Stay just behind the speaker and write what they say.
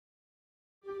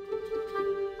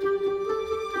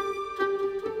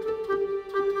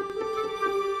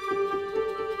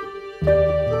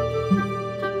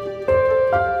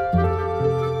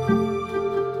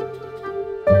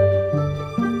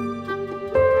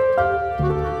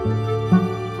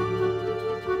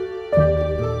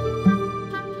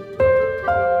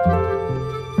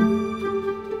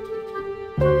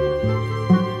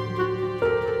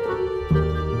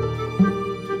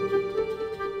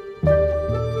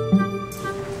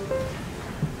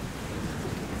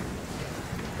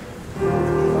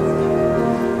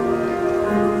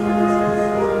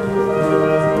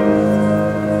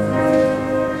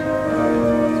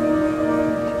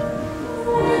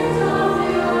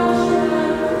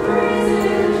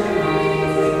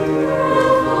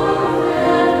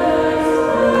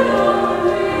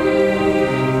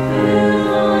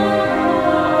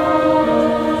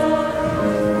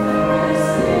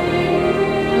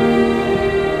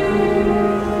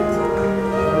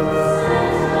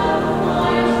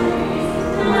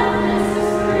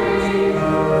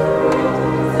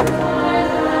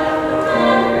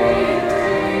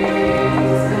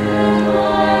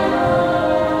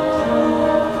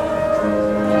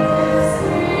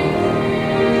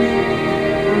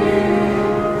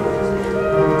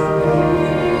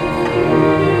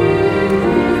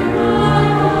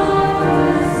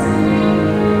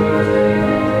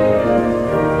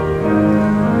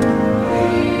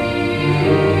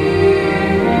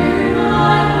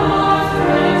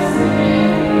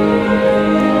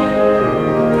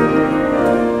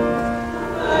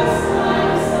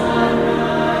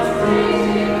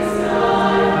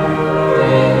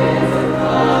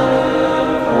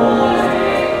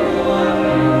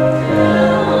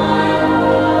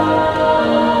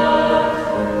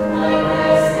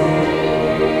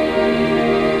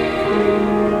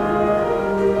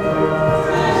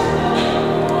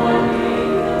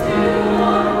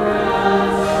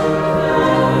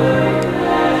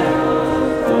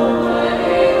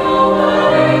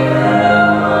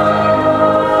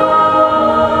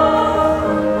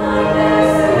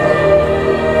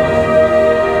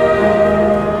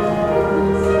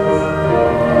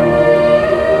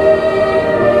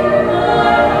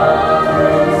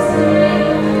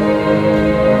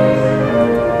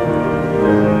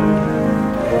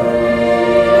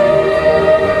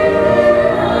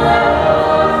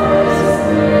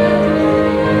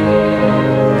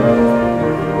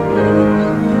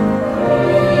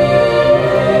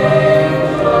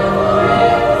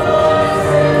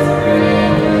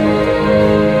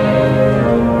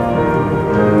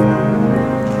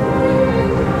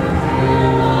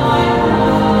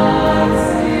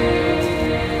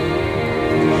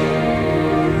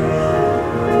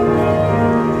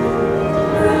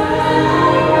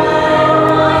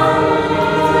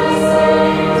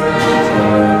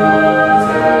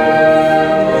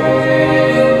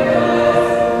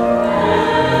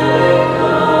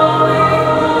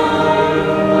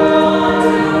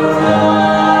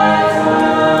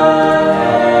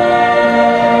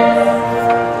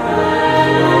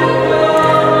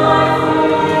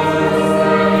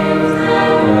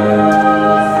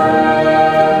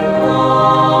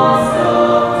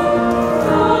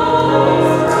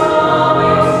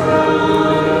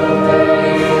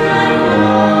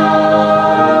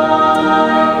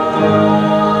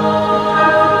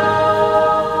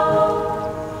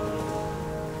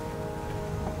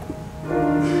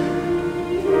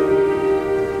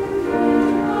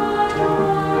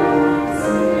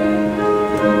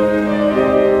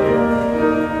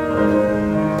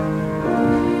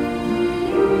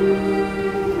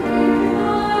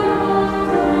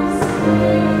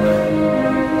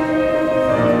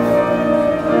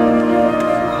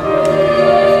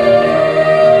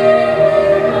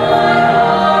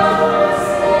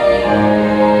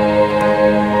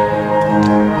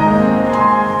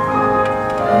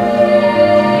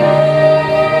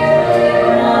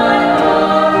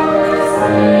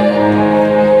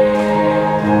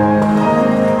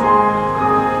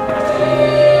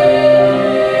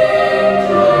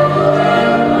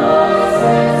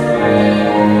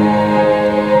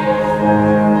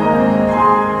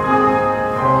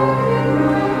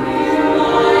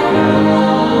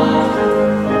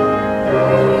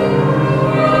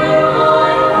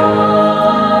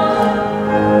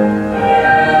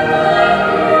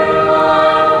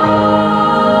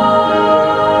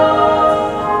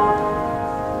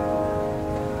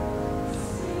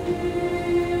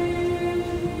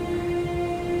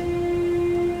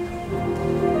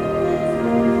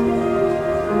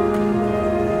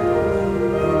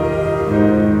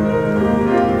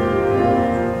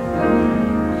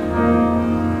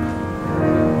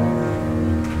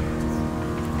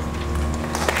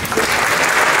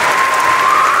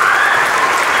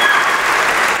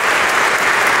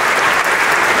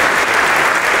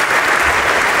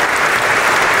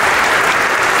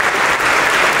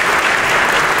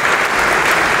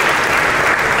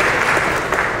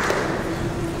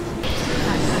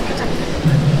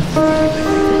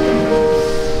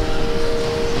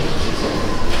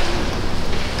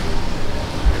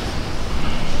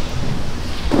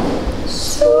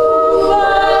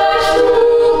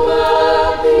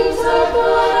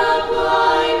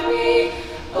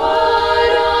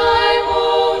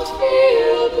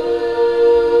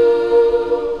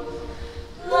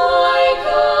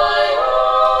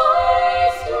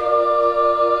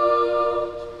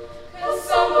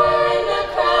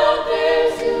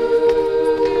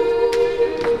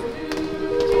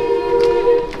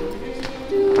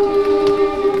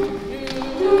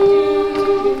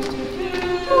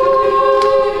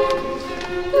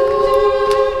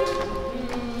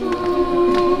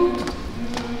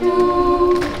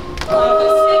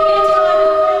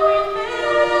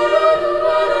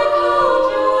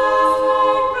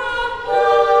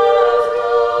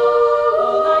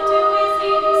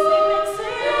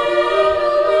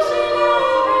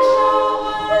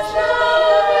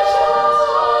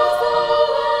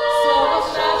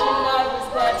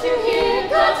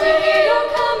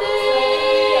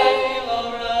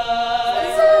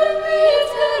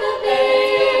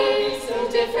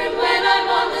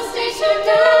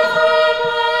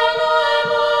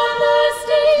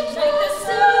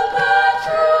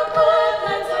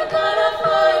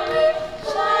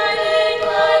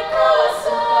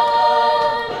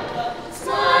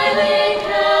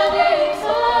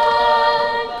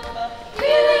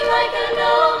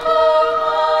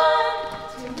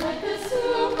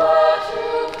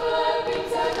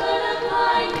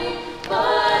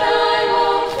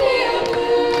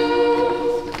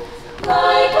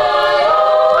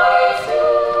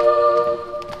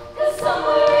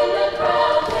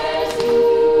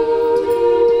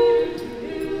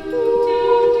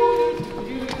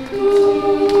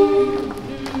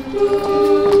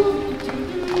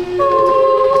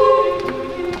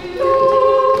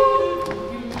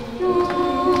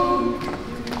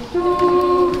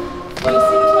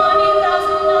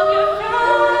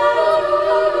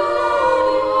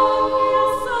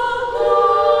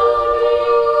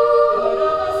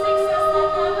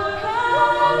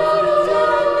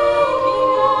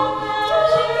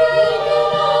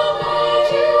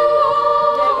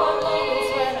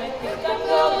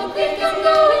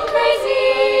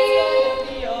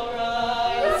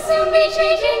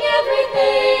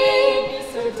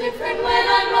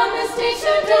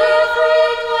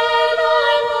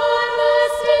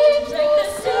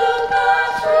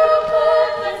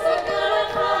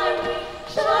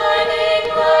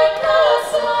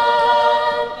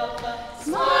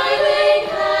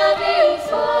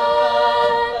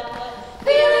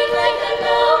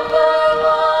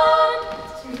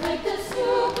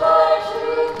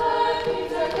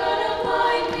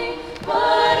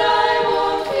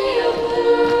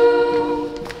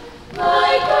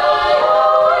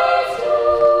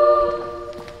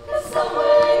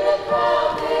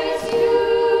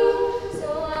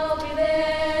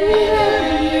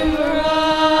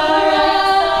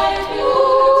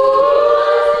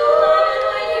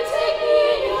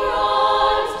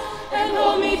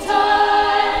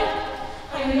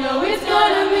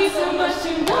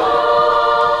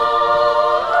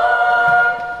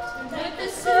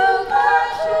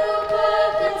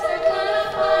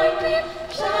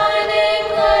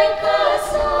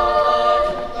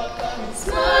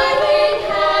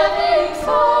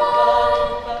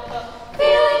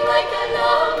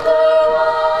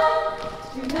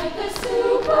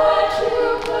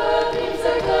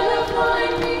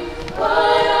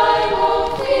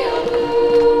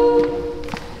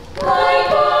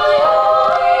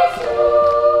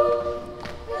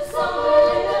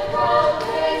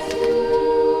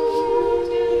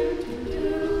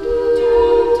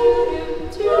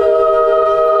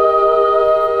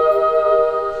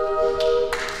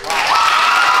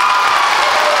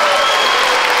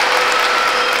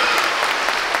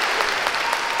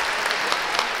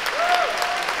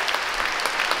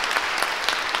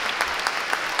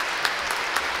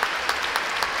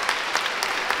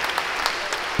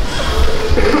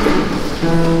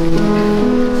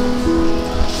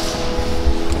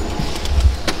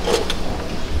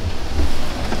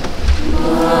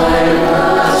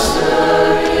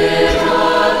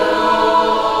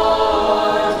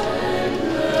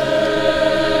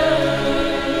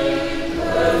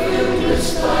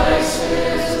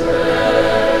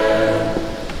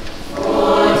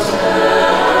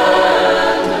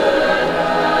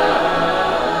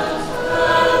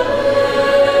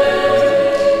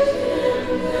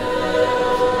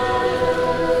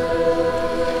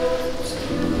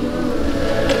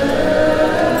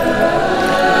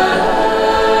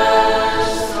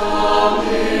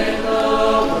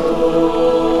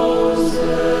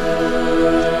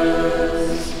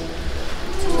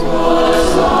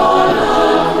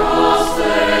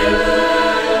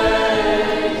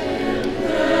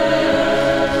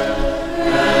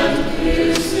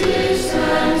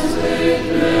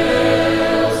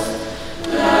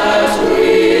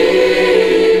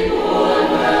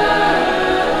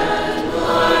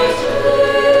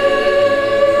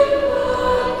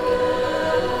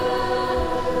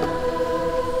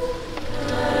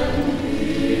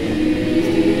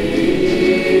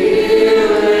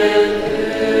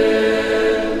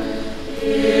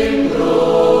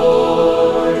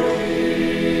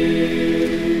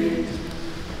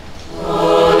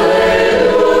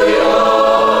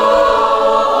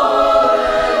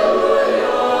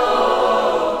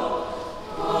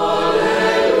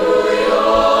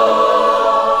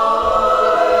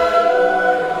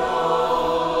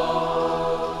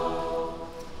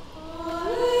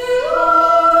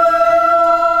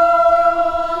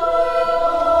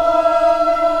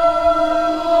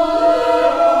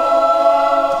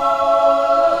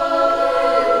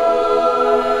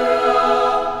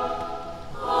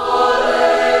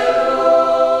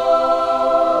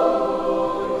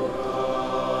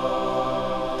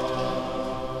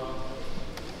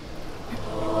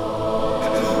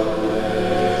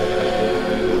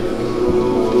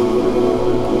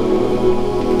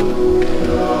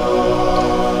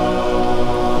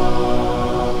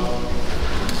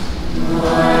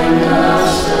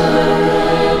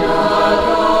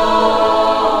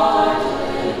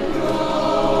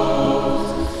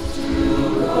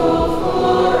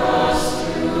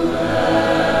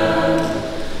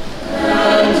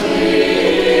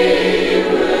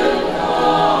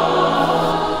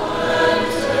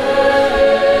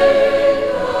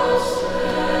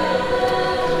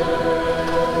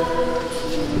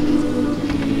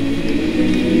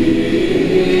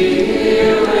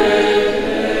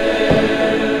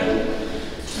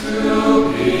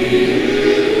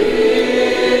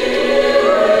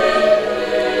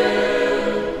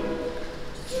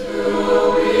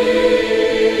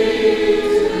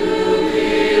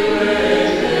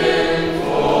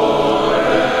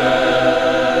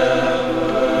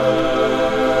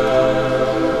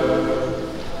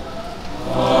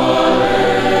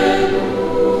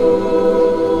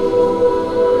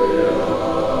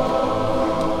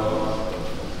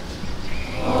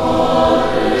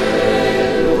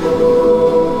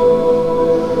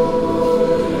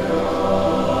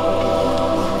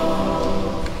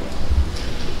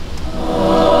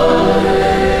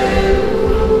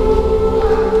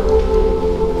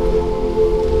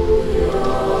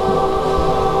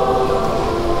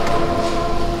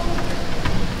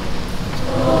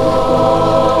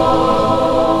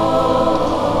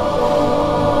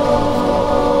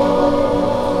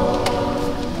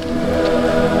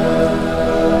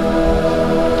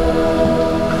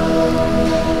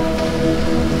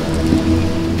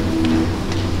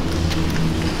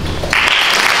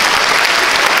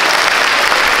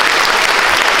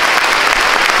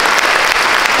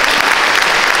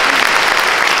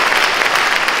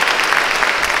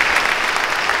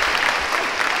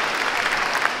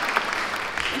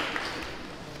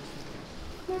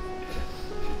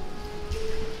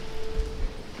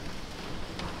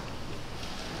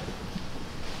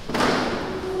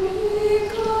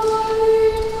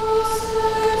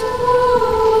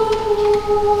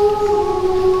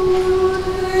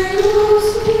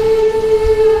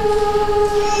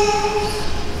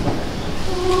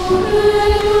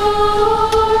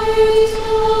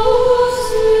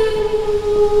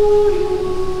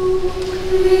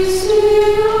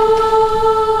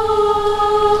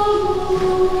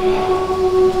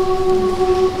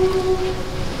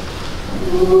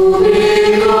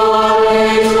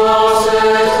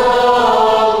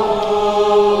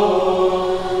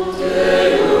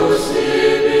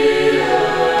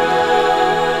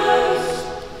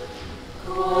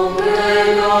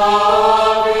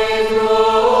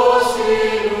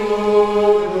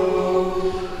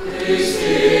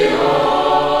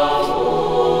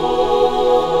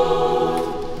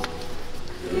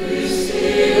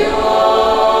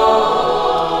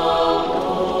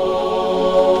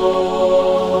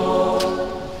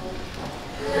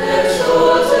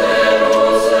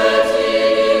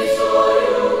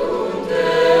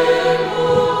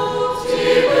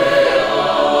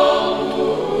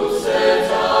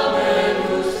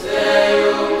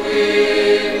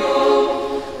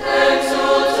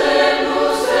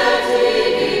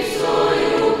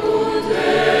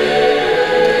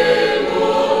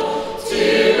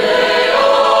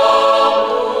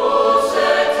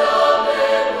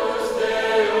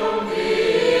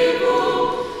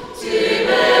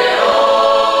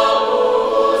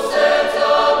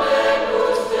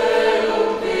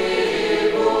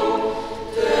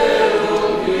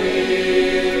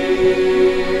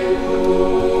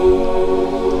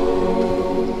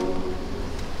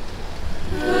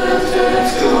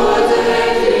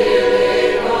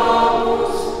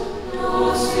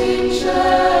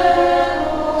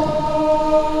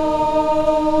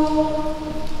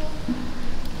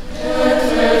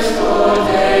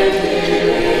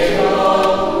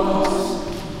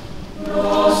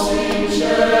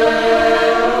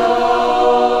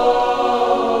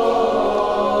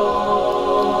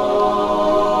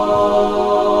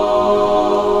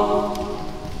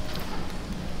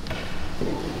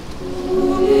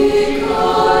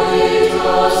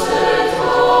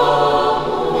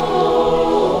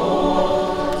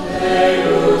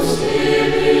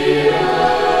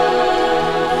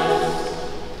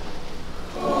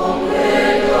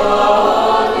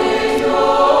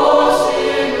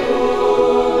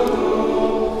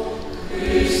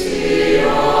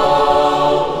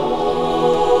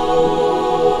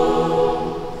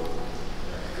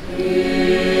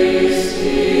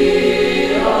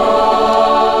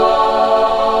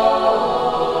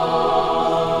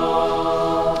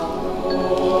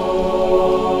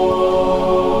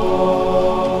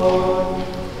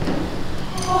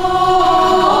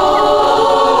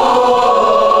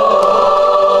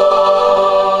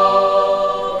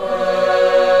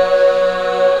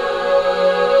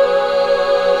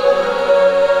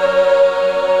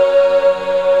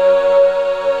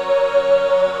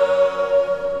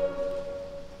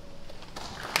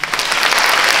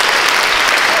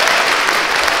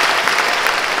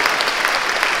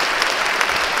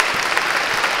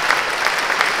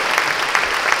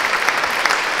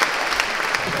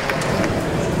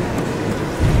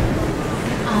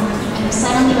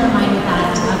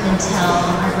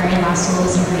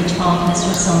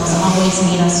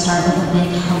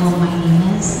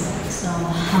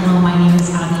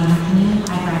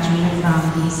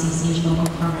the CCH vocal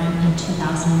program in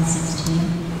 2016.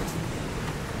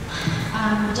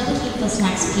 Dedicate this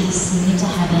next piece, Singing to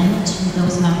Heaven, to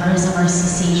those members of our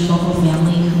CCH vocal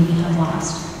family who we have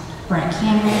lost. Brett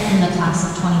Cameron from the class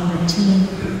of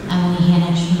 2013, Emily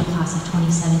Hanich from the class of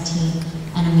 2017,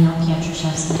 and Emil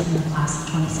Pietraszewski from the class of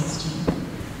 2016.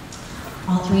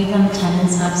 All three of them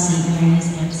attendants of St. Mary's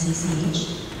and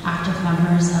CCH, active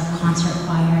members of concert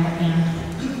choir, and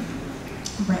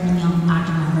Brett and Emil,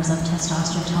 active members of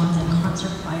Testosterone and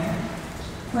concert choir.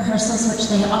 Rehearsals which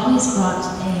they always brought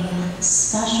a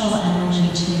special energy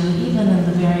to, even in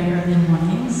the very early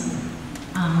mornings.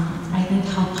 I think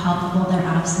how palpable their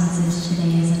absence is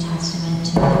today is a testament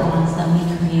to the bonds that we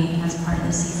create as part of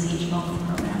the CCH vocal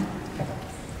program.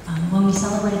 When we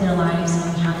celebrated their lives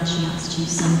and we had the chance to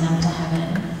sing them to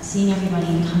heaven, seeing everybody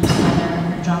come together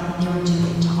and the job that they were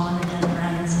doing to honor their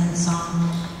friends in song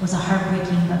was a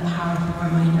heartbreaking but powerful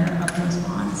reminder of those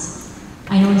bonds.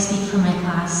 I know I speak for my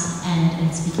class, and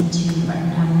in speaking to Brett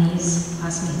and Emily's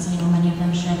classmates, I know many of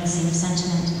them share the same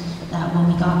sentiment that when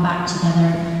we got back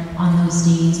together on those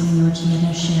days when we were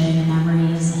together sharing the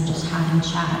memories and just having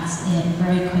chats, it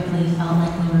very quickly felt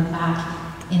like we were back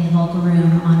in the vocal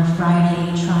room on a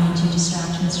Friday trying to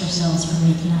distract Mr. Sills from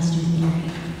making us do theory.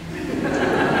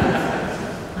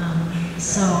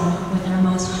 So, with our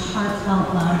most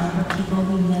heartfelt love for people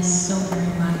we miss so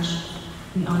very much,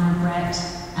 we honor Brett,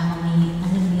 Emily,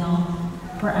 and Emil,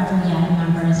 forever yet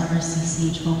members of our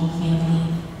CCH vocal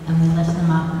family, and we lift them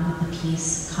up with the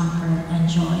peace, comfort, and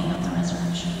joy of the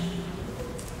resurrection.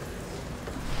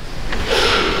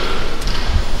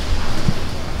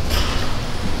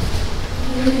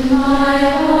 In my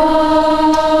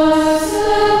heart,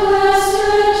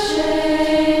 sequestered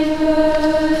chambers,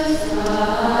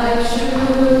 thy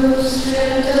truth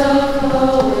stripped of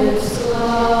poet's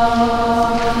gloss.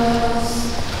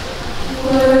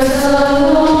 Words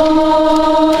alone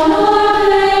are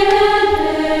vain and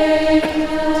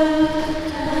vacant,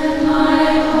 and my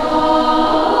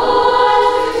heart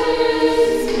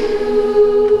is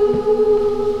used.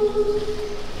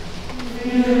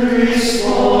 In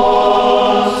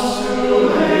response to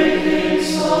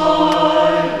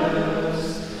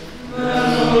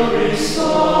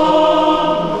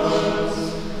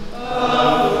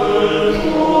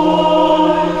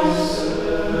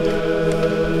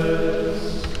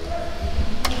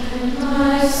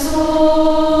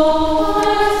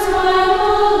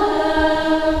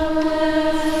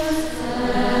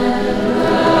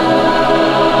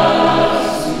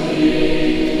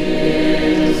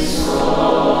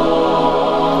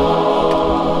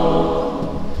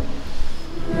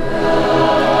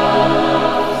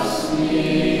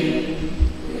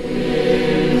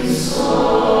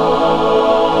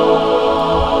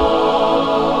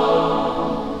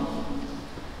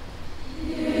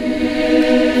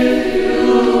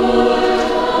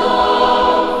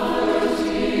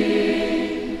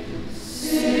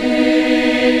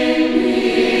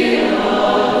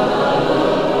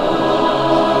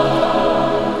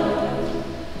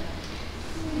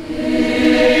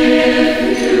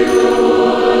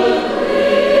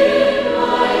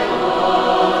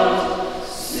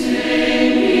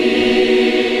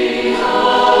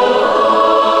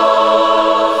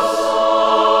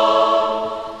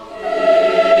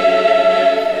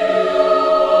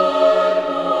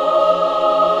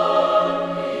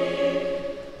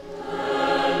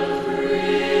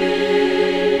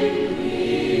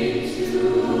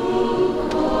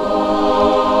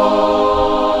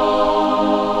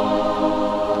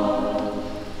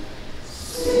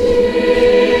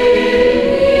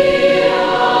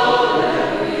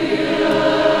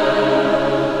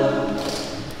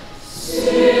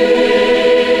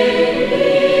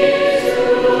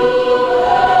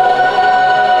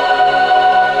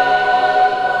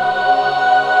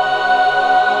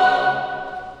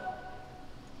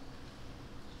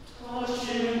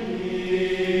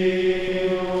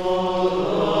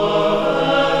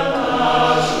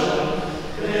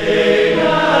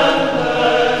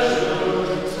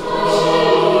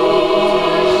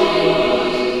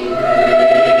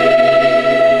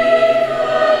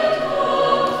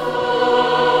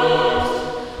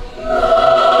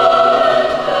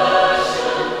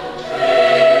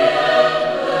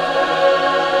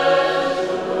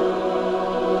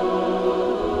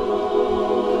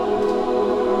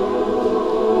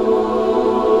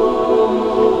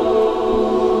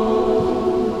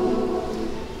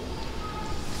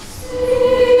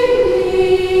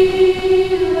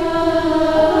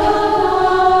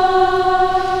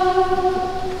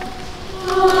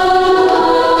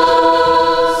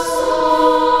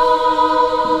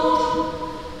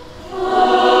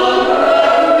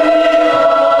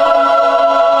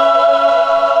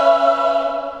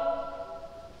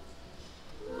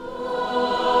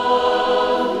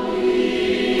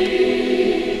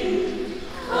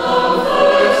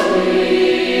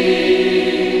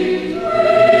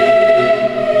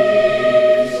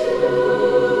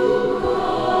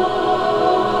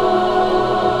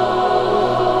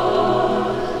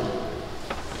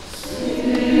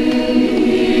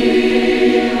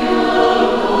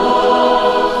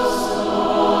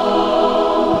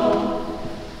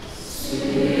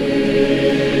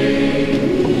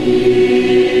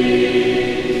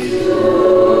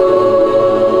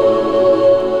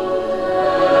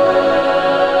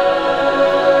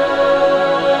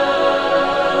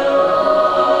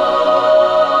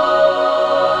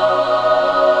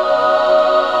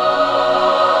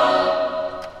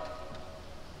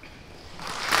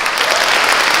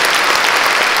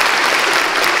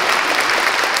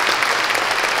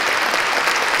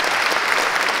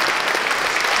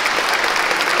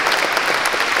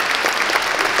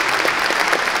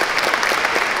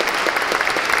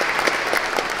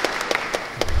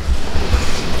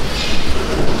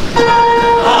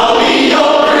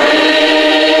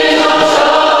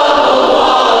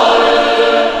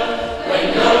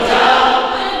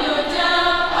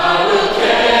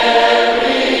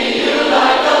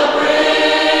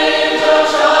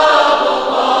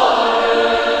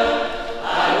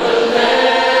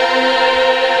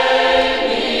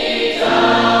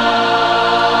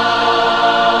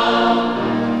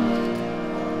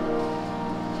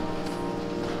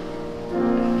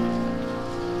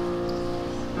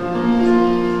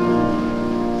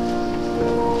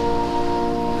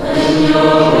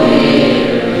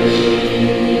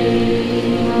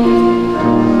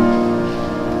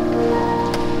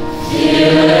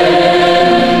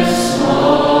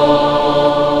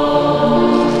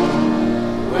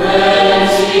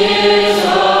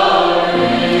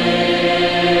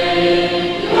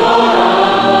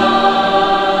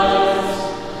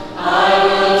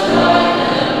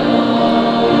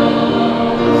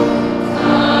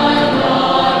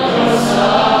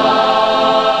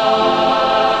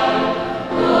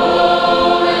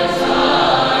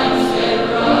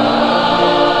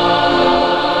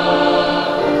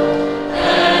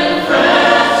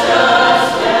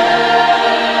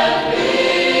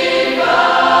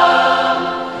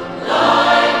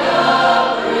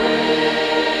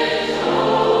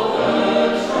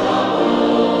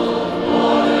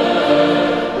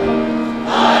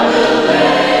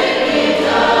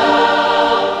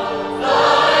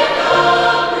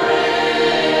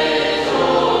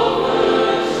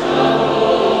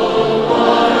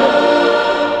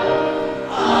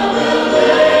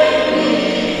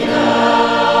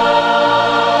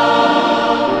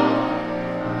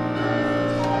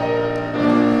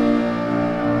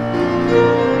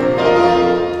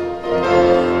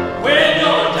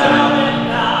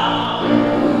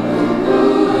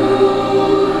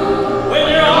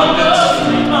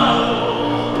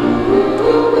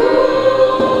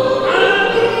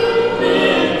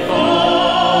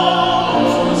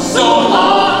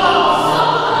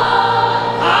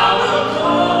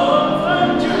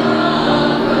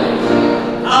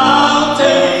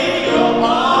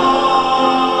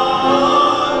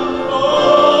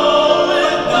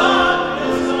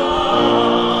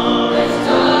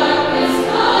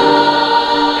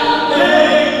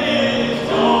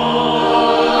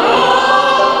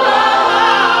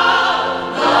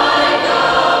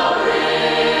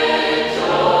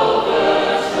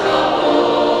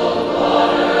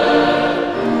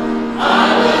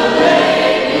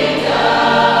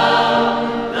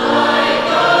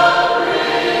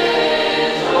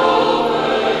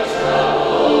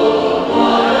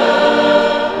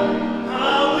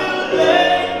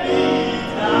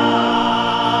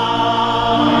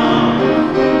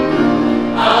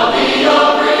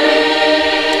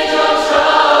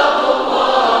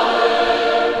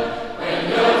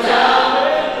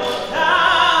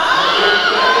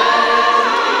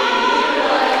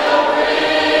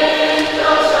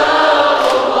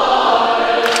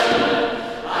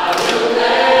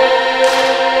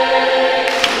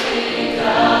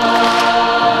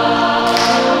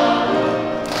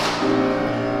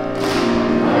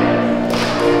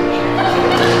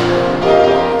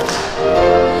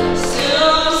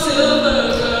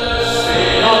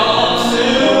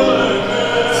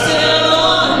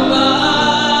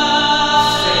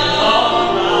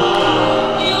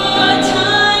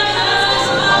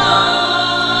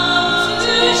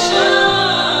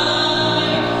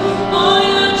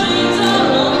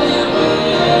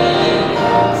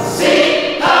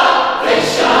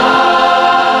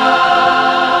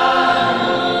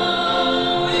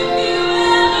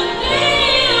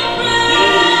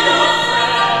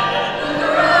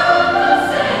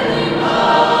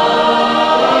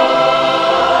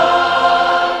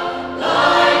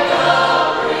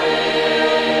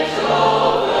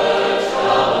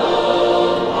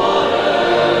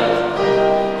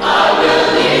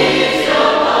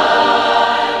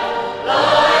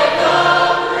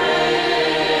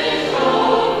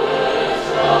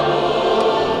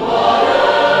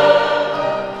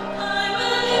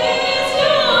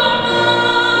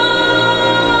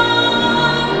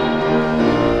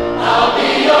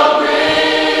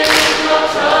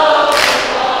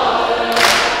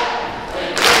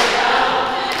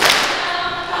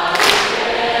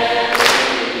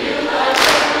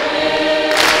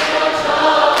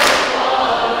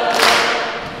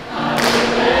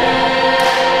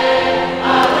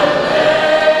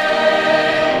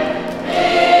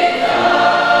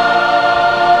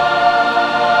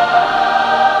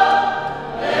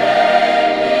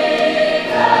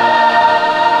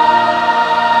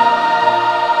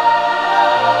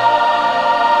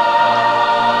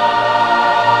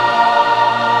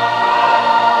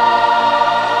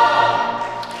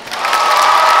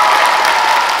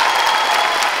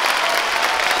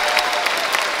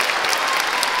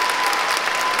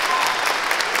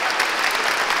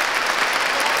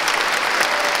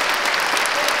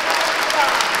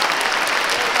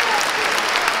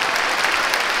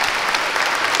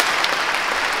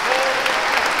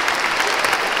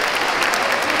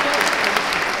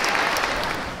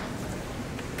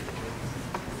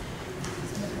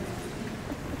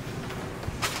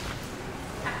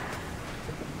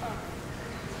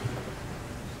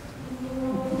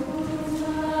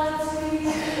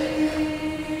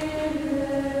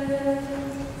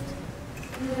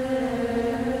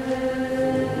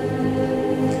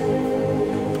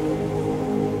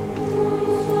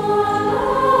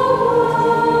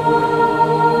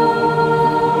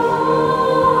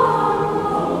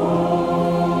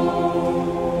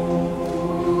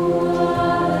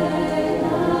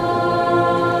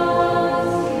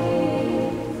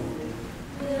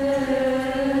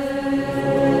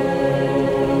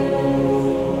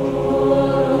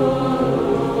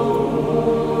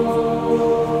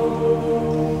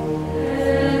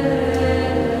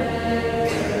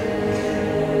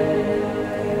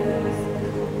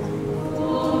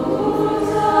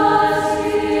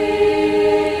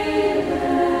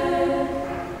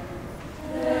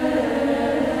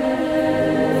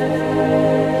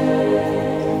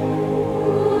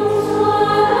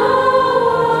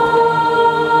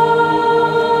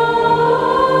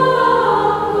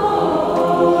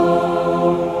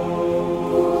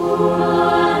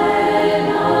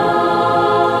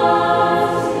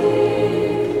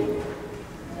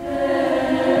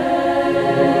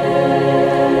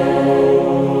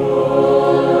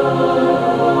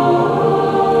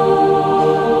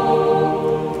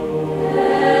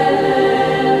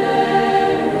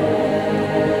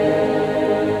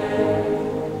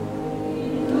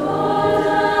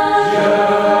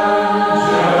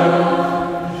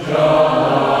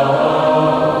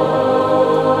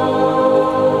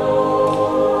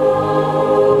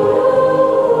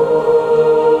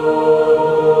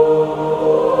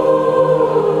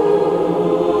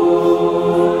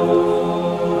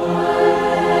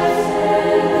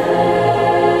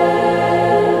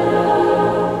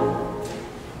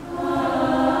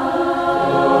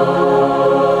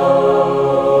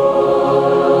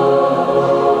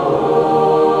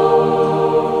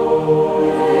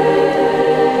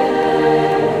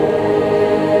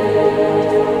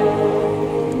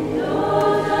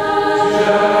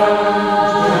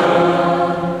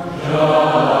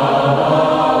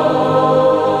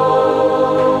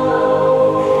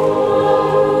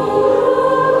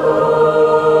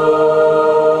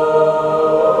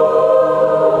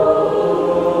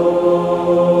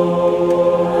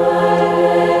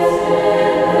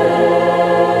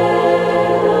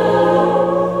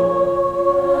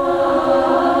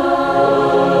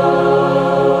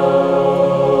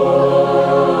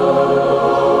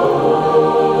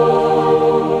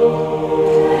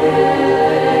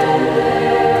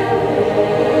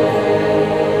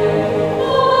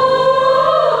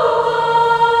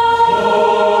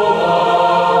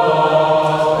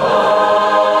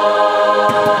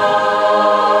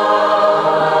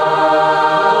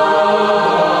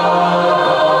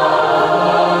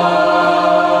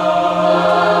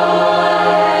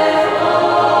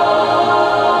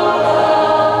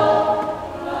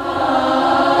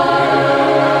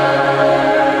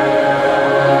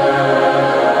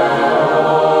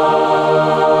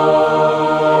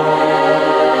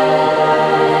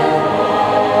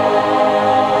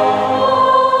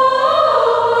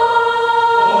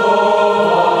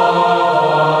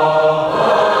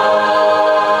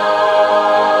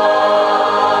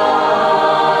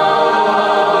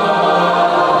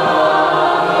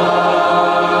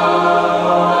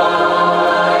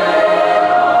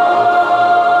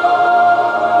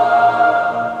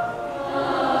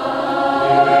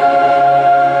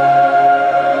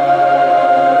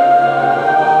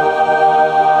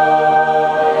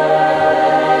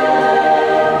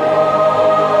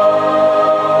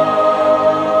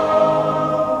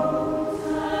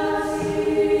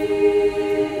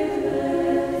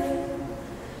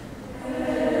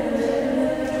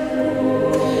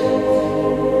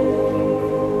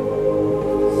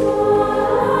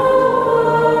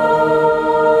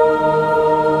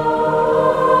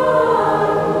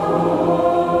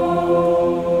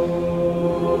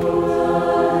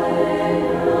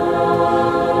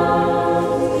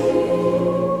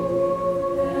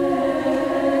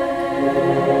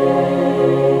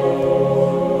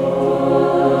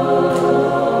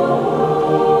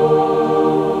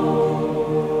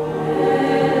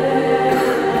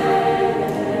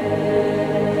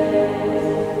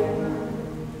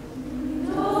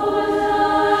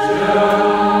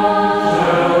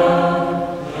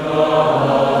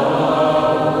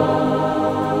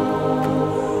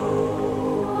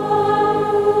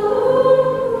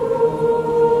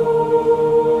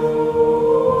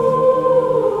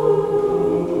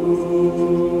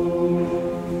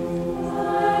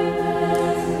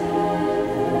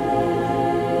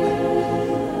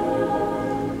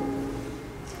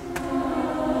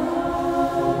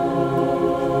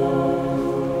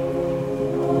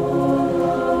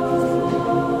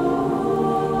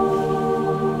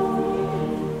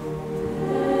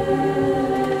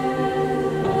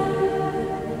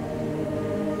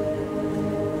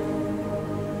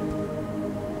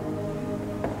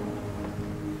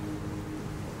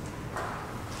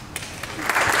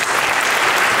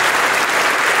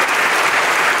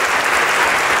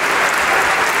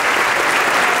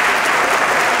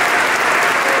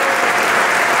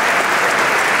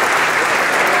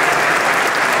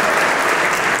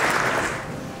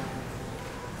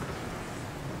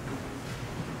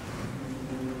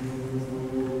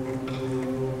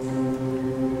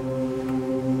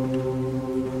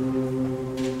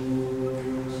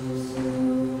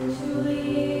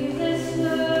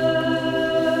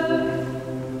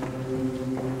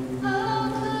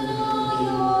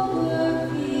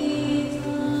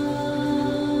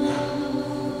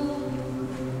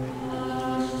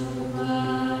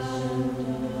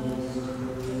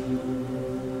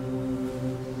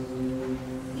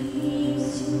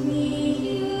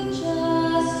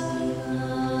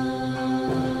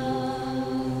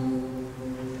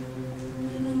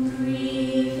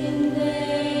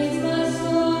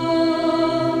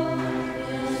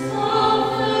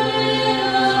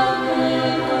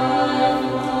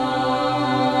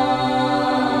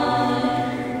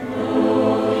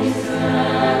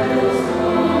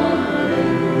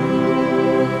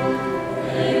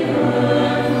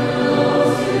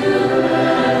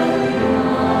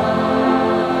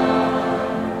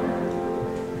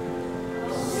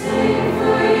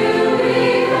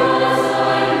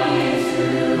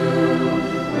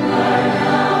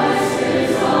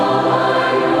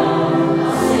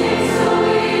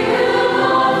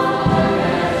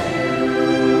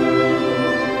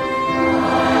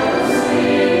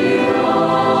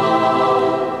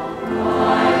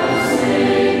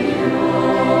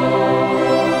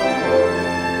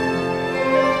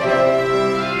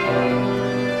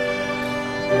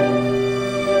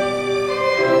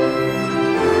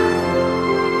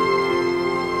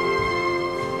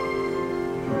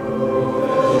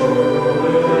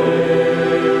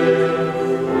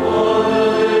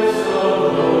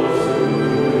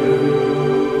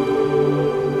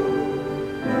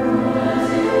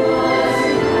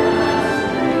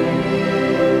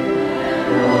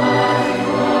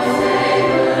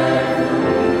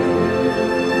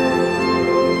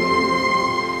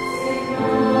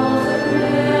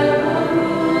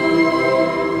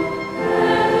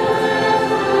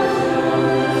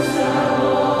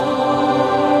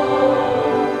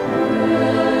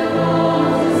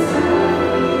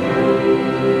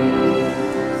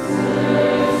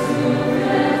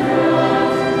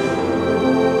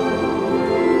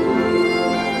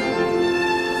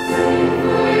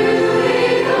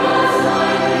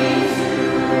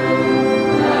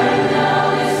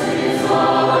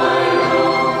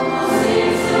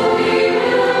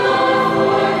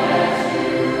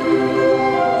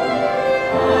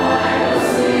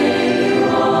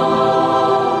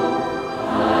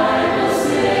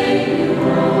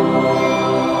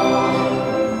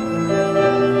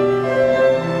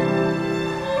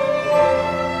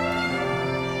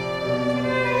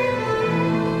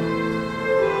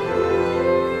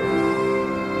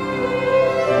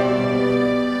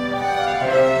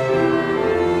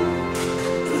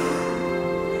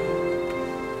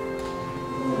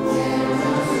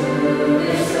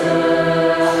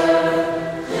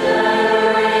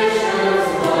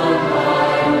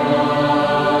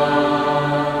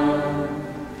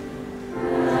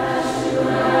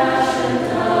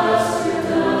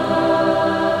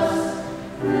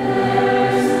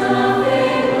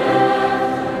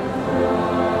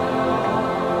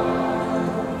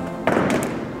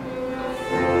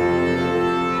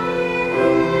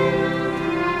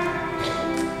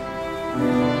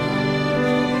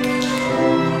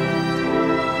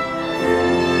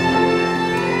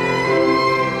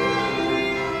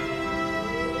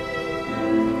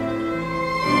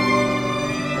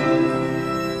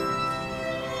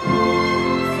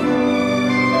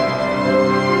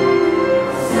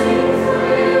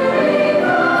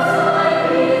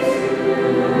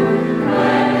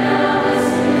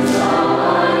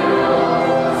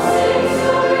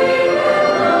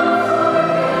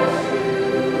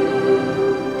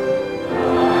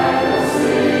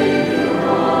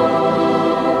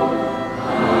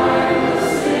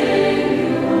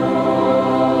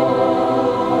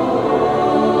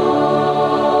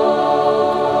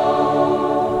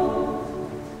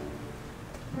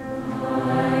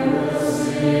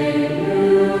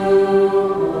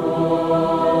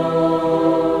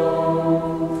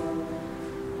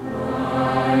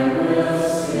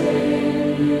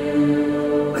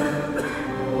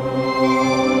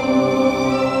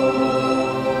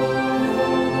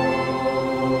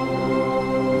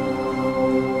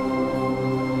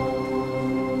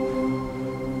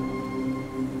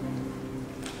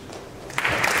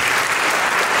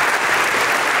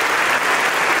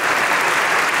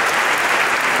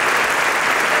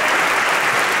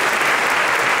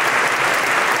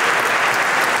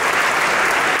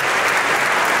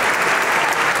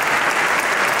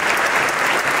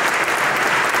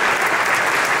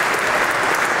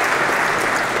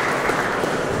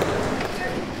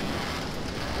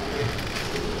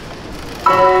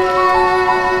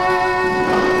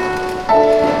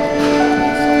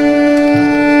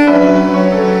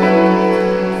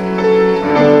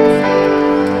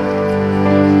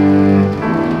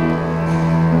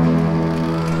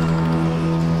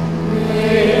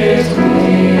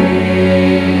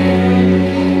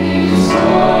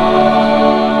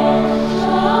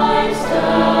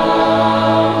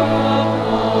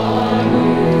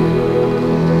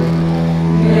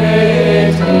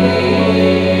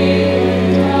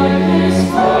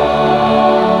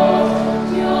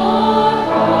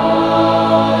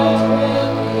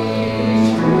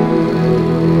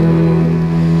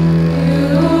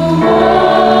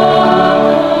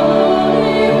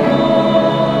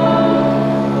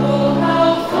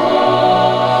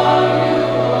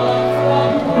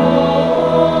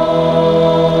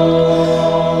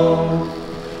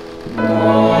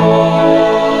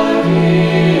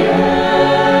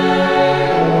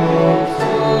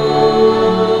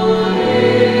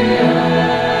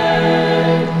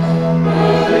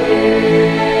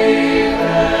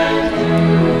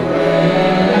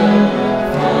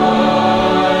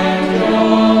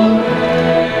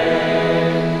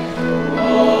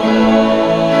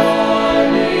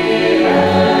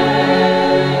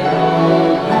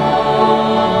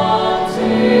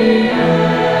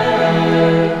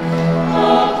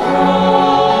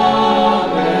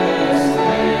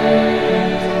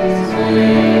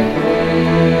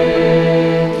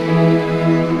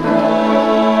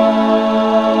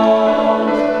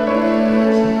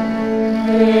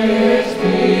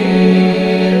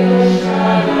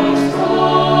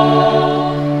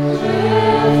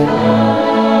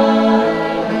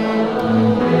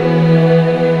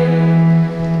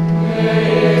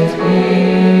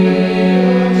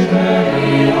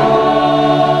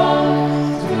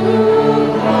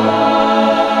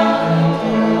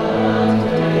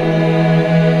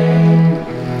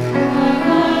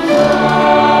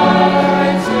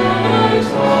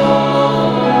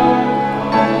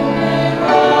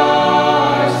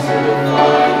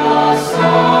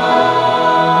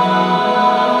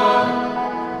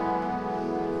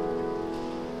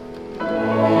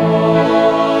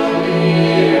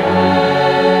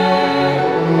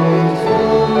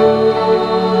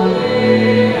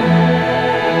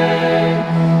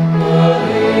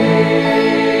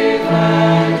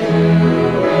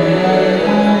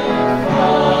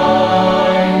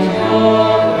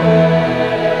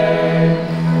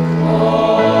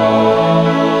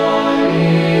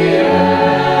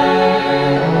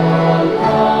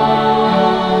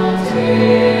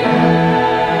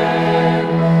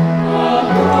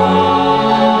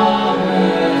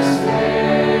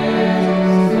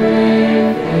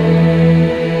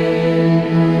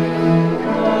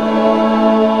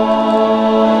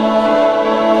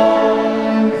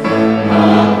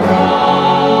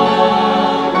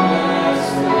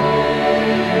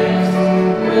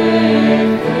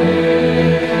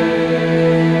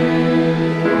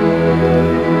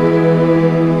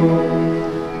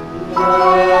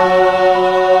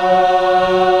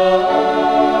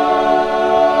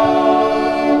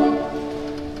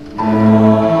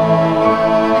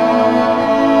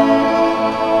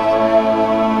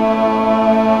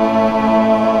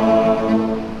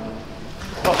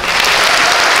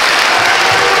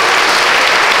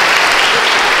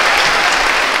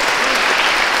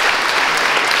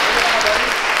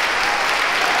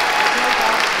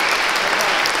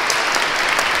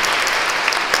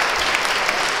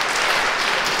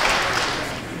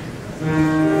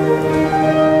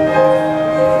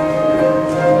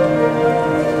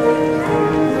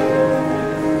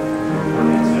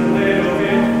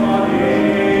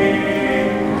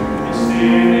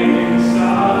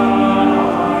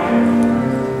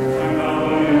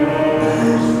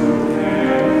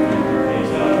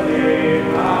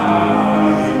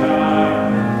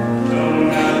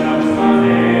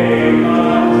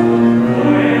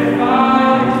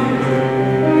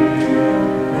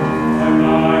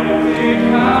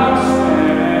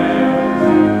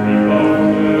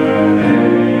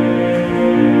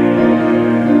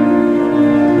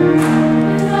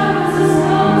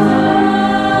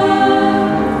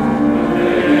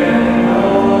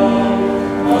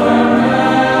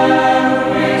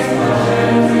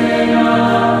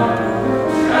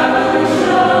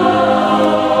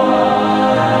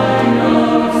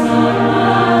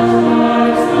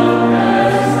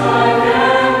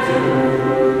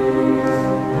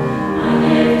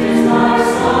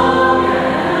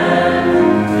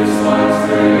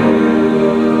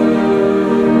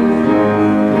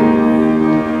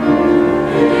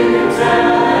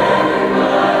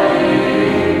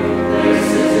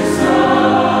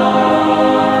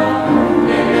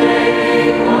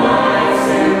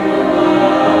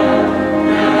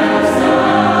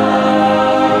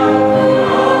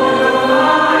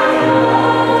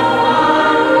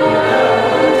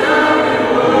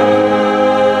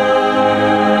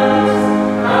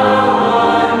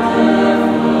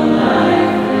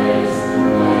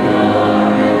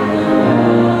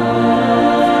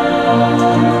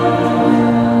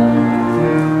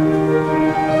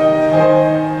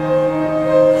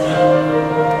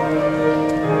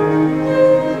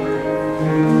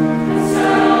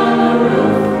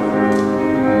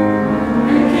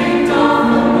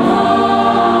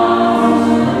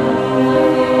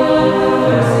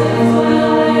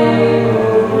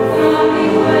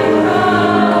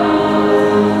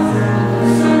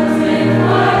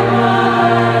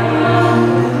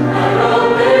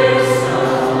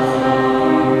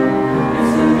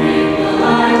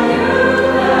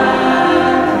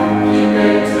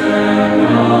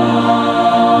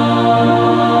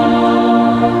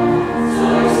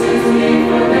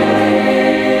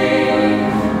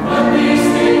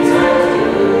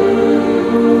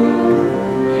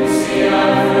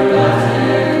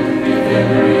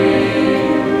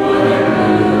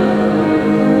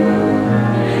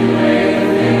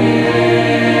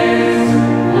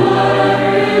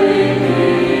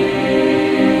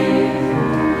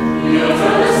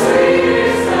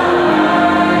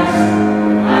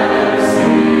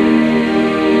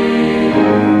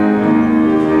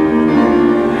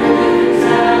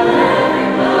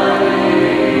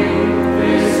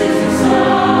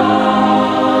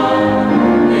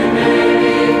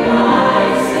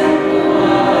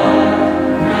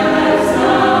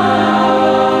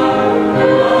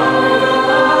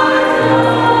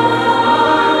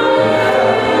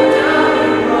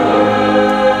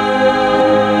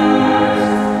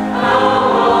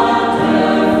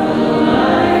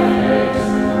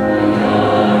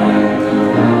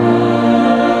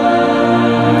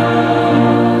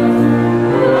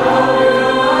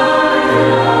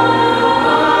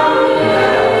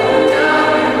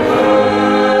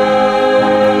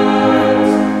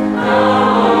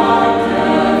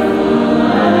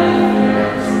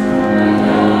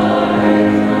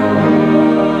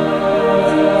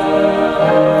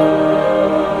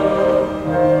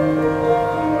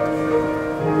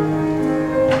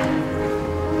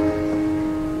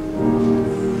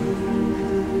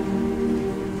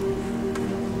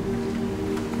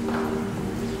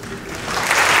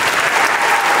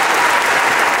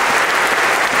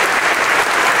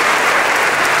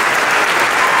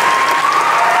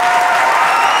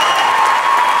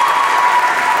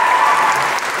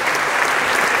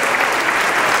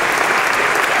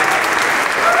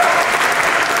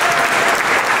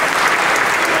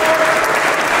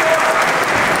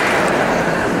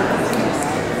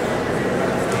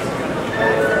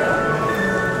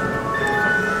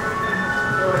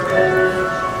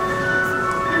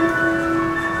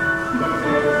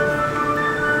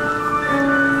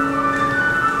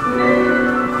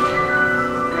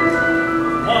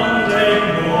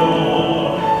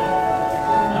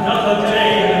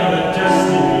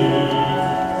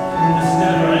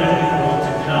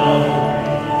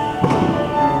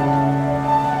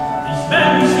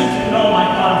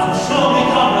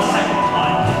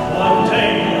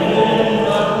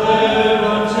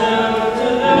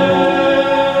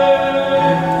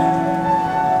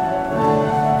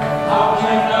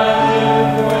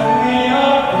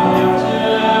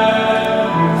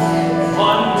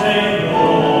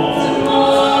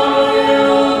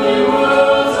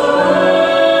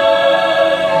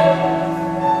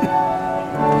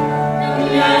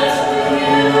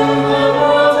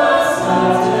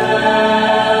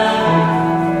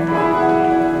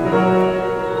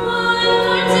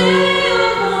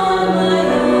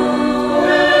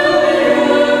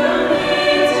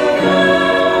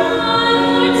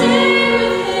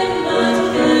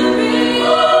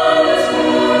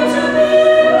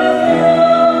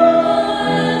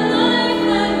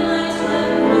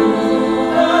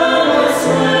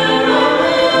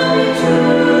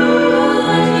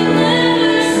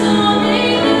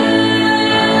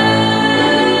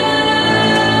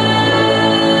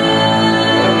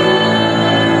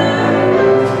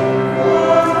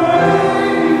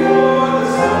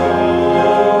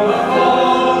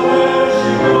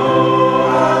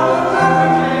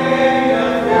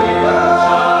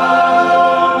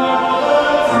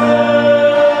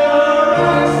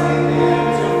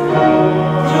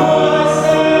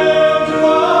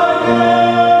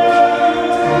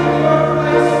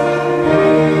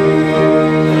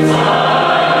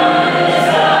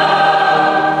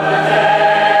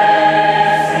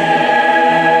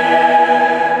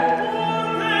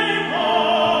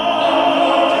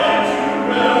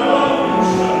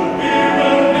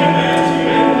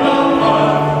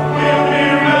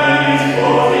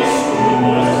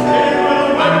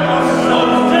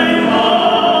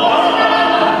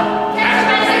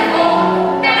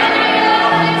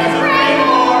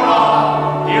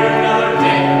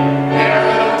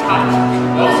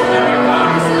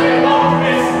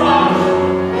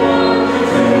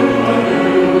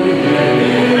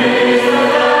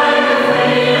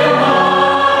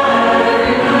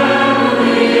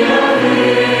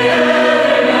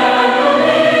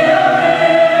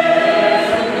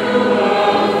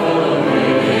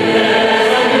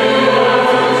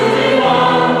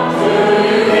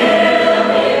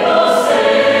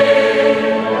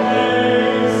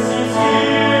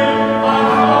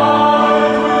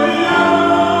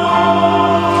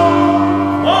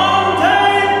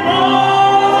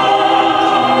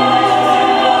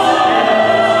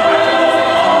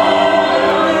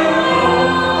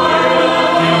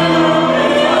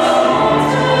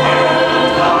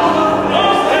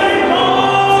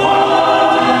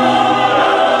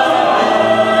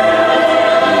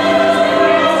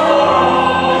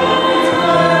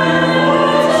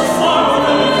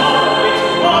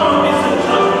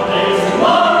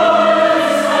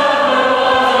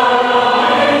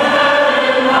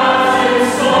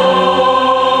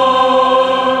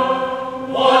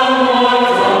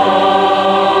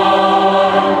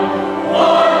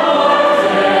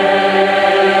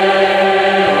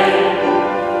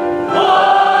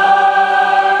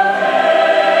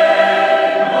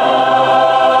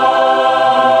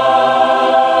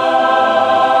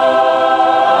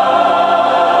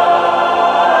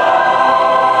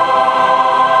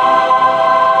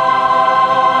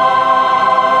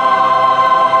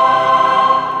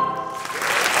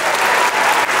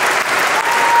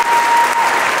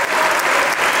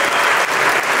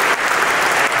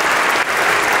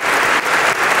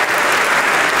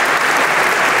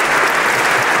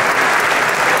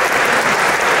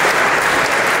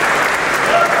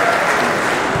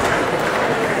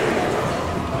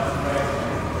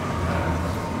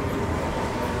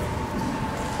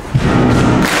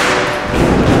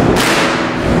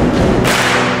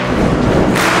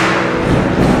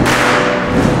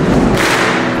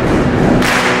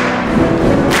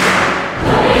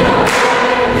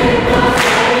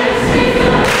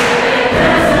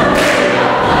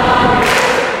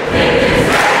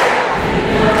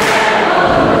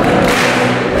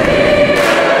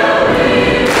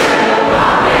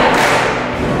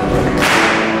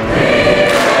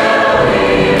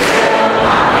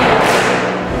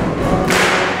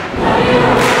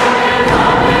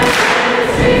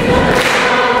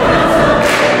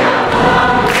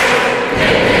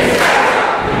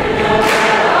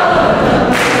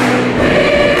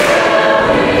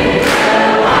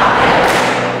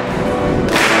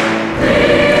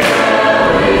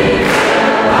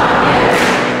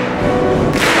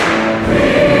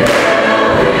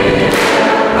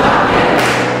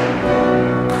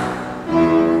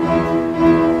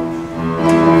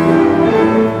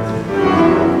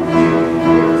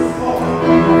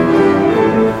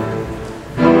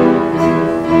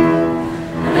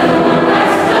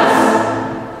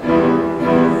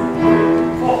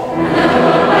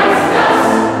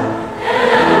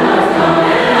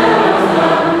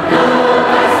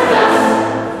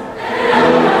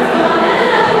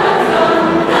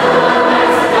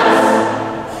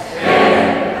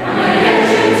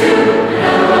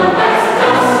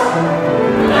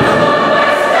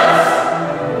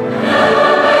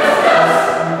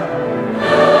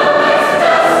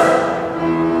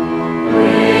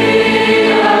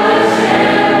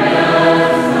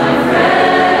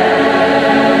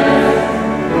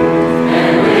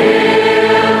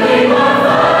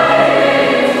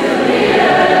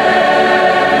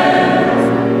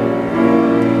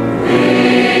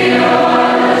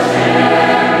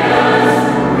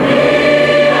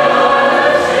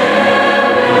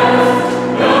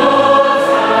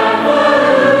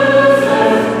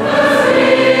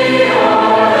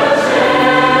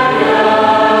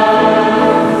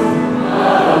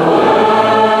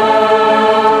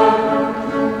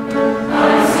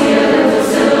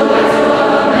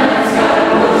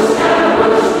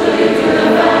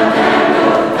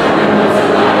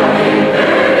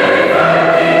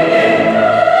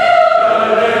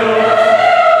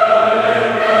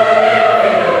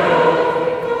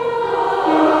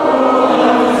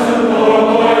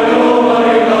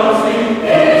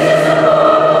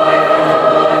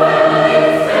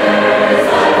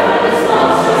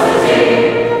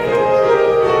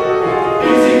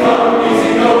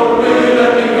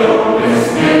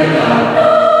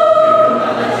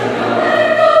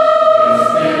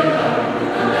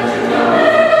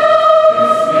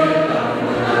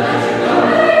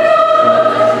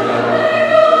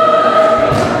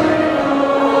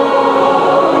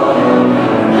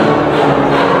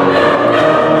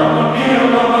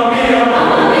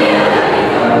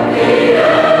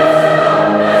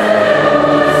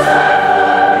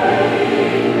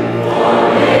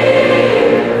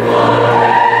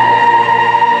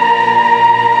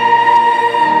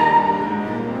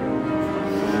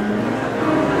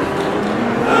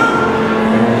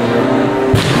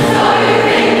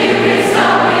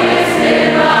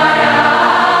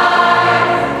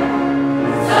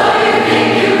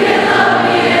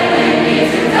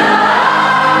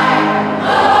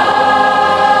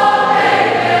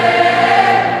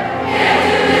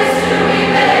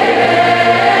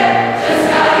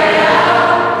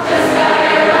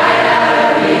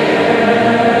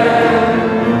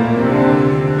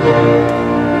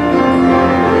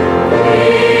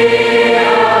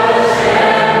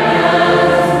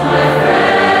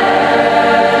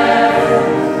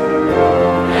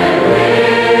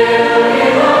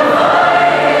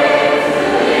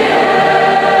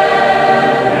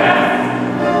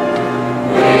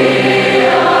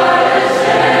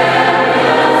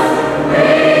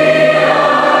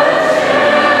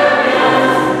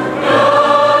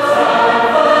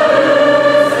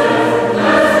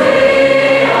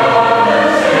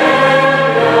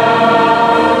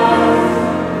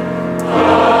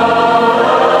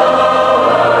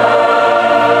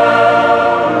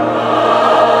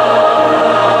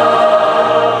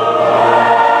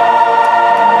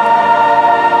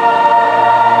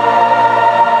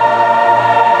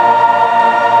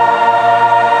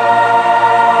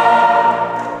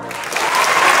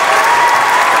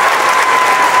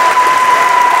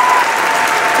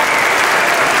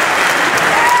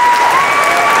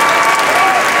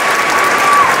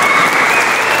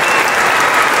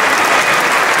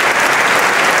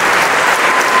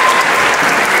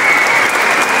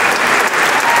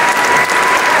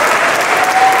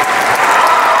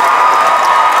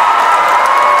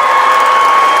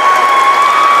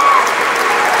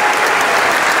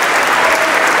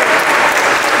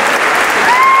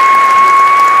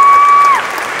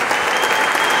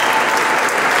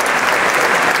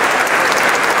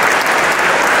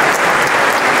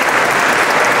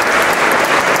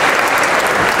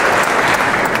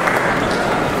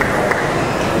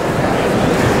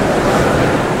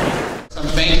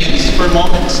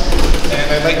moment. And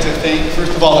I'd like to thank,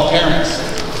 first of all, the parents.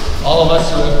 All of us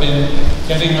who have been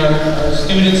getting our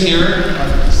students here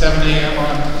at 7 a.m.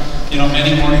 on,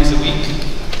 many mornings a week.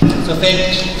 So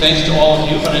thanks to all of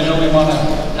you, but I know we want to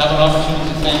have an opportunity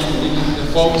to thank the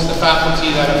folks, the faculty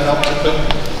that have helped to put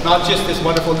not just this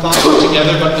wonderful concert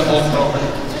together, but the whole program.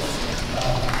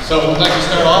 So I'd like to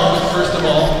start off with, first of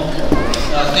all,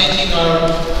 thanking our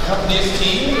accompanist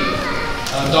team,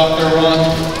 Dr. Ron.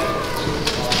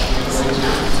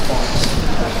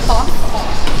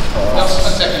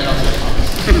 One second,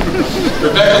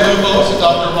 Rebecca Lubos and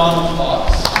Dr. Ronald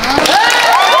Fox.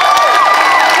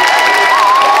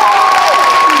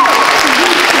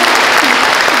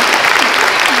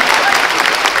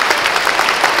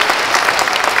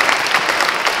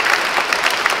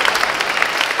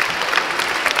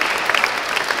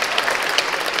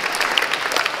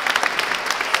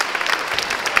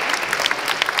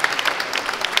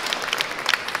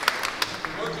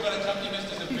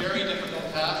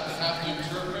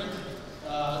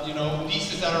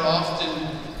 Pieces that are often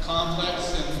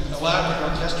complex and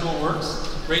elaborate orchestral works,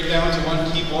 right down to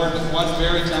one keyboard with one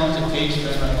very talented page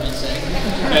turner, I might say.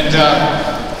 And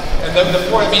the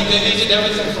four, they did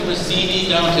everything from Rossini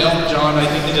down to Elton John. I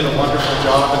think they did a wonderful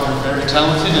job, and they're very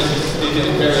talented, and they did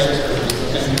it very expertly.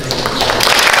 Thank you very much.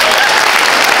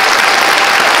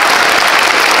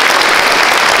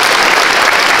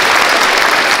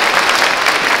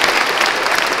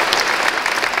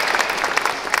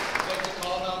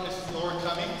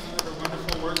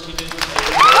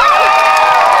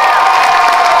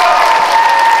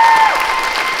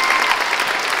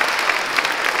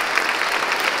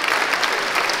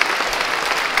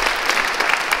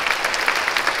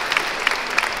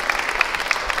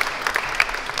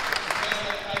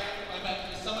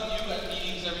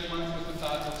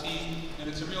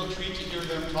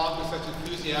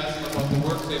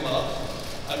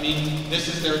 This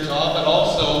is their job, but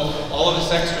also all of this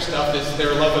extra stuff is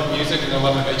their love of music and their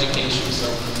love of education.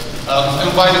 So,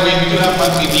 and by the way, we do have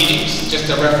monthly meetings, just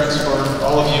a reference for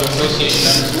all of you association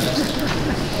members for next year.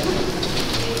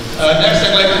 Next,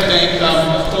 I'd like to thank,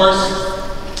 of course,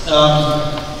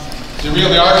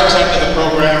 the architect of the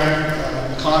program,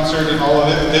 the concert, and all of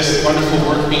it. This wonderful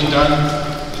work being done.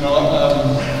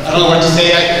 I don't know what to say.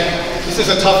 This is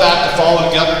a tough act to follow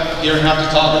to get here and have to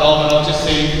talk at all, but I'll just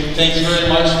say thanks very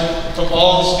much from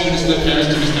all the students and the parents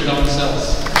to Mr.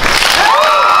 Doncells.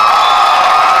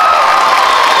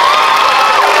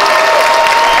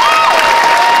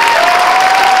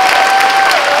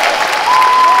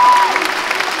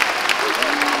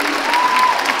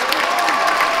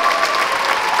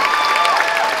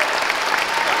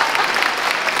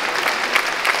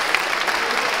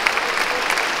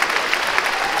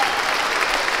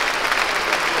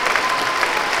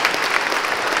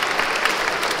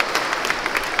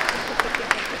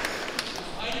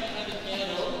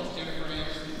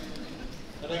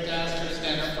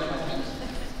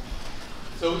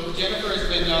 So Jennifer has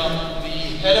been the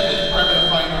head of the Department of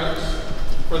Fine Arts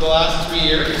for the last 3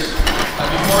 years.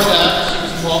 Before that, she was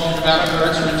involved in dramatic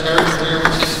arts her entire career,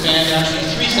 which has spanned actually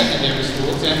 3 secondary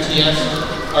schools, MTS,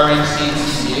 RNC, and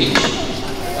CCH.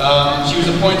 She was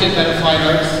appointed head of Fine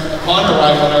Arts upon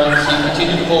arrival at RNC and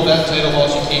continued to hold that title while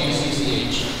she came to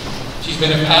CCH. She's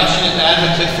been a passionate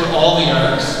advocate for all the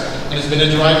arts and has been a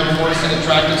driving force in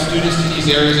attracting students to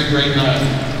these areas in grade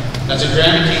 9. As a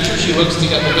grammar teacher, she looks to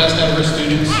get the best out of her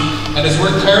students and has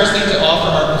worked tirelessly to offer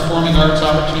our performing arts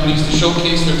opportunities to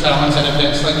showcase their talents at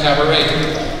events like Cabaret.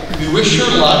 We wish her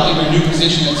luck in her new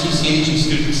position at CCH and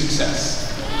student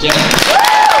success. Jen?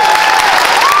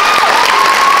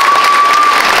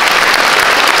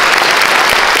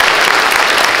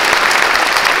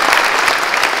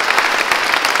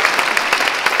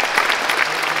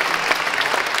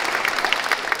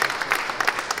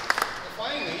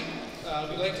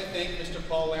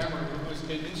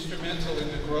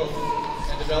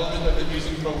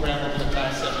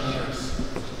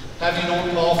 Having known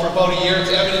Paul for about a year,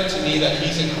 it's evident to me that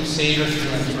he's a crusader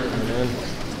through and through.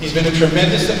 He's been a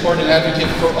tremendous support and advocate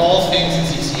for all things at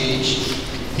CCH.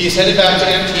 He is headed back to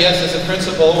MTS as a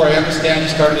principal, where I understand he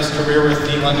started his career with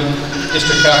the London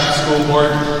District Catholic School Board.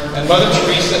 And Mother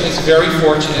Teresa is very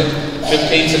fortunate to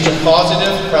obtain such a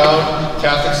positive, proud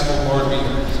Catholic School Board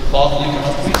leader. Paul, can you come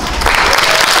up, please?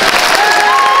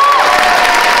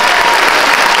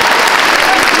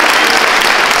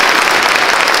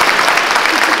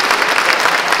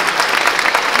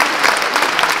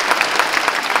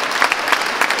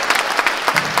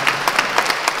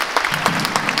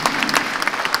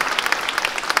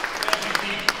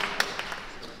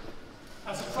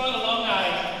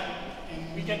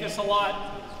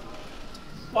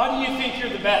 Why do you think you're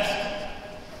the best?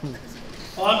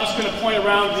 Well, I'm just going to point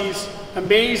around these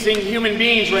amazing human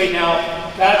beings right now.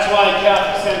 That's why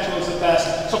Catholic Central is the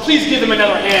best. So please give them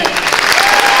another hand.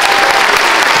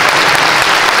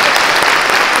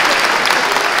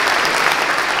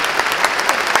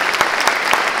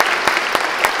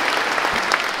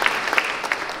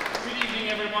 Good evening,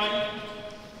 everyone.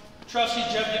 Trustee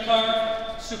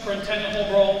Jevnikar, Superintendent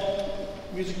Holbrook,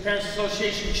 Music Parents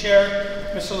Association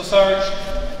Chair, Mr. Lesarge,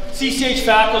 CCH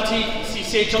faculty,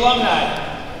 CCH alumni,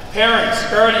 parents,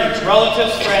 guardians,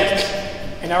 relatives, friends,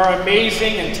 and our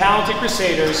amazing and talented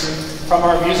Crusaders from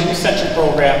our Music Extension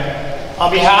program.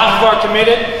 On behalf of our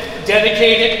committed,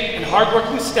 dedicated, and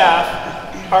hardworking staff,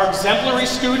 our exemplary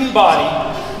student body,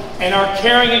 and our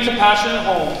caring and compassionate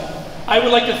home, I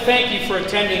would like to thank you for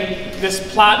attending this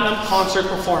Platinum concert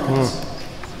performance.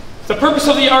 The purpose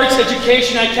of the arts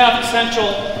education at Catholic Central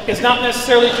is not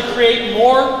necessarily to create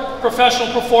more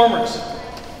professional performers.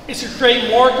 It's to create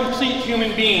more complete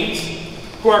human beings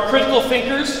who are critical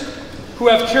thinkers, who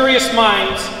have curious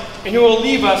minds, and who will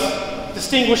leave us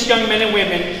distinguished young men and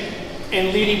women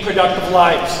in leading productive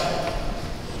lives.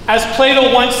 As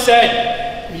Plato once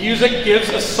said, music gives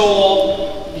a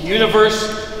soul, the universe,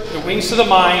 the wings to the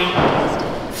mind,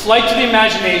 flight to the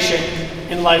imagination,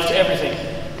 and life to everything.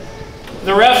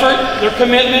 Their effort, their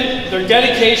commitment, their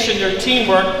dedication, their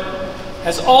teamwork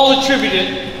has all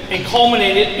attributed and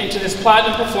culminated into this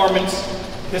platinum performance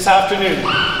this afternoon.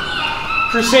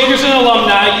 Crusaders and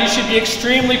alumni, you should be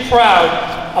extremely proud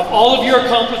of all of your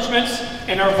accomplishments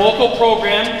in our vocal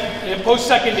program and in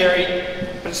post-secondary,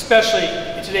 but especially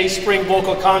in today's spring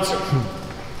vocal concert.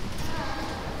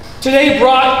 Today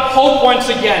brought hope once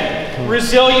again,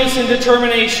 resilience and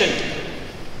determination.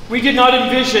 We did not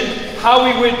envision how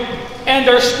we would end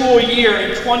our school year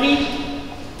in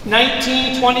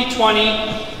 2019,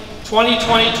 2020,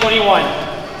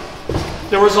 2020-21.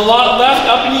 There was a lot left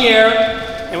up in the air,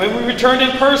 and when we returned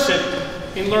in person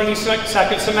in learning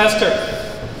second semester,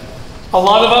 a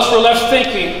lot of us were left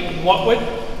thinking what would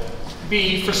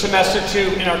be for semester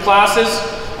 2 in our classes,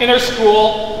 in our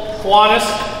school, Kiwanis,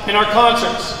 and our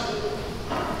concerts.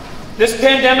 This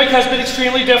pandemic has been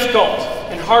extremely difficult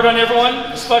and hard on everyone,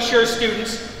 especially our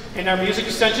students in our Music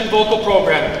Extension vocal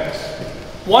program.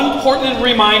 One important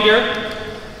reminder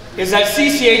is that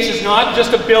CCH is not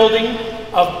just a building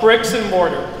of bricks and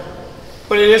mortar,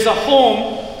 but it is a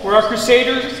home where our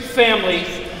Crusaders family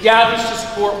gathers to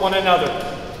support one another.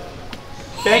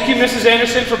 Thank you, Mrs.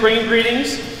 Anderson, for bringing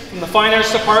greetings from the Fine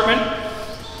Arts Department.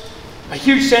 A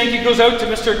huge thank you goes out to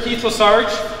Mr. Keith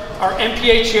Lesarge, our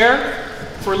MPA Chair,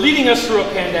 for leading us through a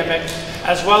pandemic,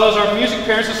 as well as our Music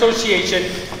Parents Association,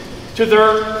 to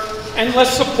their endless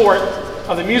support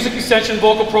of the Music Extension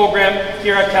vocal program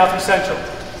here at Catholic Central.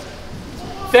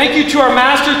 Thank you to our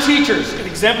master teachers and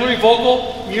exemplary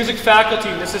vocal music faculty,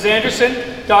 Mrs. Anderson,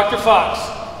 Dr. Fox,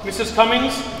 Mrs.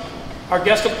 Cummings, our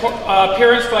guest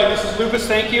appearance by Mrs. Lubis,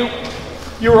 thank you.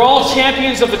 You are all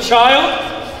champions of the child,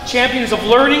 champions of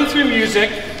learning through music,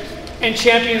 and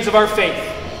champions of our faith.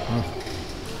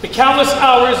 The countless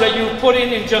hours that you put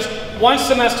in just one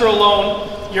semester alone,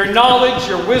 your knowledge,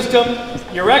 your wisdom,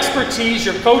 your expertise,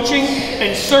 your coaching,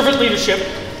 and servant leadership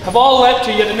have all led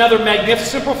to yet another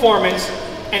magnificent performance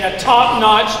and a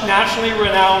top-notch, nationally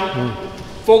renowned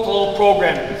vocal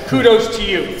program. Kudos to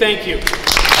you. Thank you. To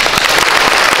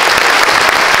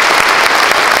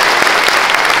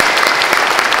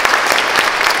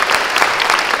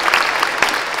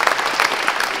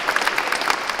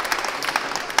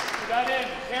that end,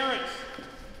 parents,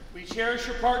 we cherish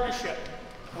your partnership,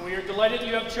 and we are delighted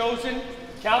you have chosen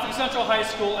Catholic Central High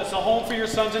School as the home for your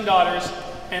sons and daughters,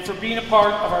 and for being a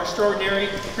part of our extraordinary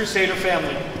Crusader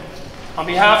family. On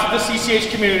behalf of the CCH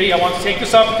community, I want to take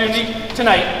this opportunity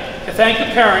tonight to thank the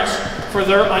parents for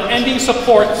their unending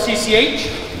support of CCH,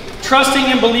 trusting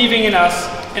and believing in us,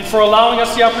 and for allowing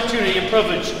us the opportunity and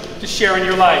privilege to share in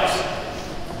your lives.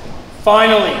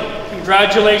 Finally,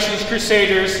 congratulations,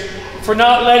 Crusaders, for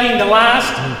not letting the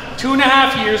last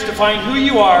 2.5 years define who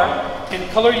you are and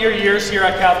color your years here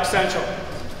at Catholic Central.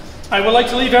 I would like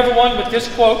to leave everyone with this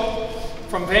quote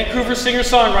from Vancouver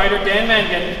singer-songwriter Dan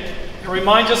Mangan. It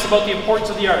reminds us about the importance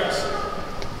of the arts.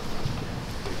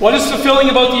 What is fulfilling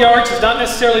about the arts is not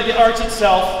necessarily the arts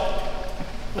itself,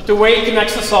 but the way it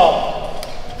connects us all.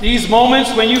 These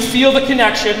moments when you feel the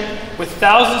connection with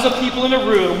thousands of people in a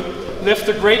room lift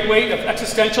the great weight of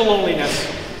existential loneliness.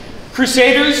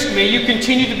 Crusaders, may you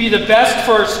continue to be the best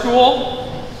for our school,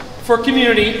 for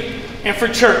community, and for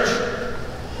church.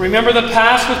 Remember the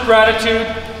past with gratitude,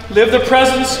 live the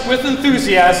present with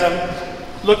enthusiasm,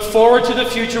 look forward to the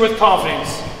future with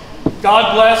confidence.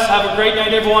 God bless, have a great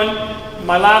night everyone,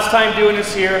 my last time doing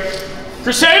this here.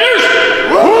 Crusaders!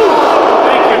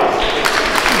 Thank you.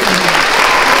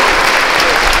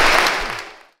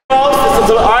 This is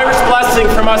an Irish blessing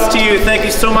from us to you. Thank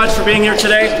you so much for being here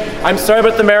today. I'm sorry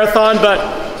about the marathon, but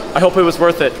I hope it was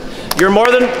worth it. You're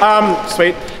more than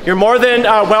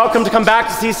welcome to come back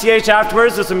to CCH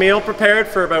afterwards. There's a meal prepared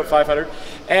for about 500.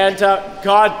 And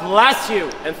God bless you,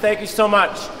 and thank you so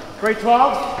much. Grade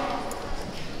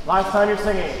 12, last time you're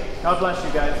singing. God bless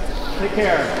you guys. Take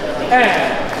care.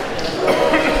 And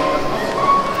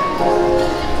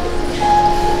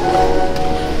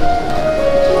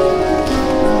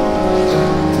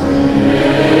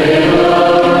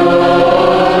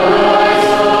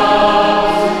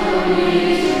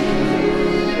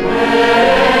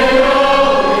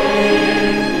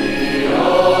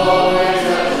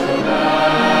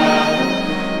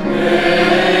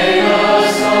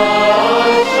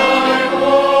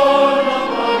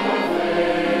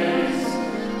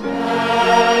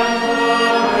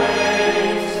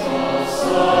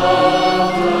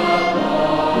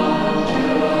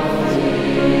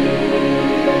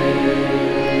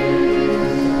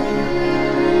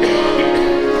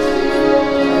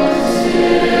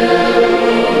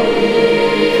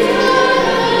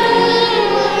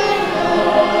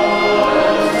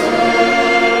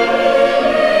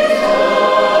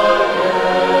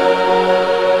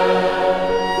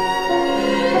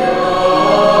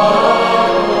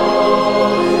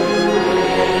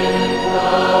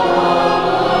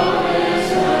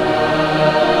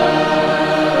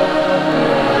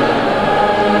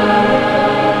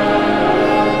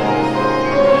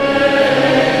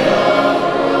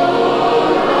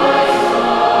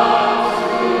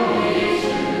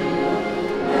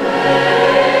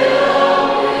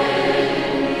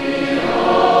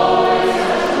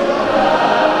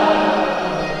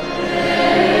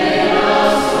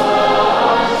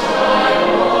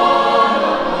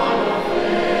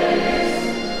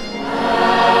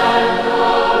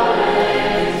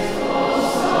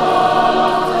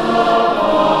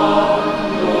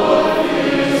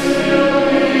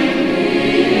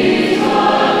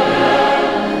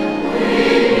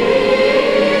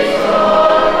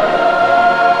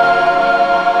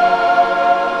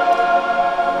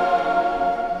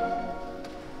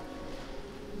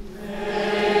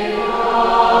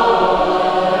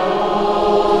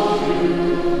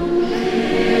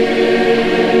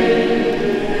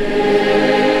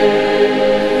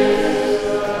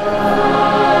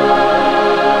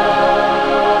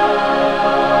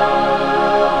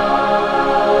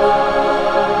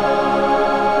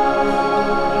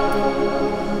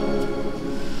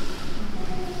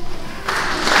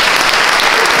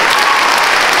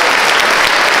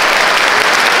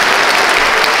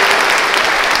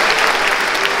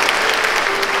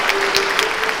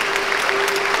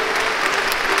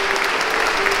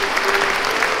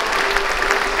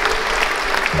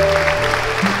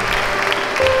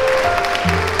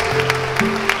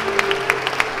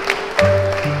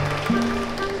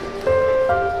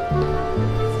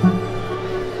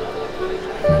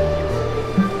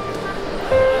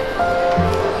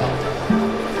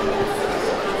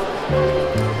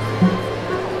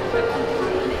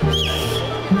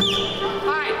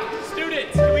Hi,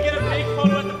 students, can we get a big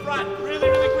photo at the front? Really,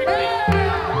 really quickly.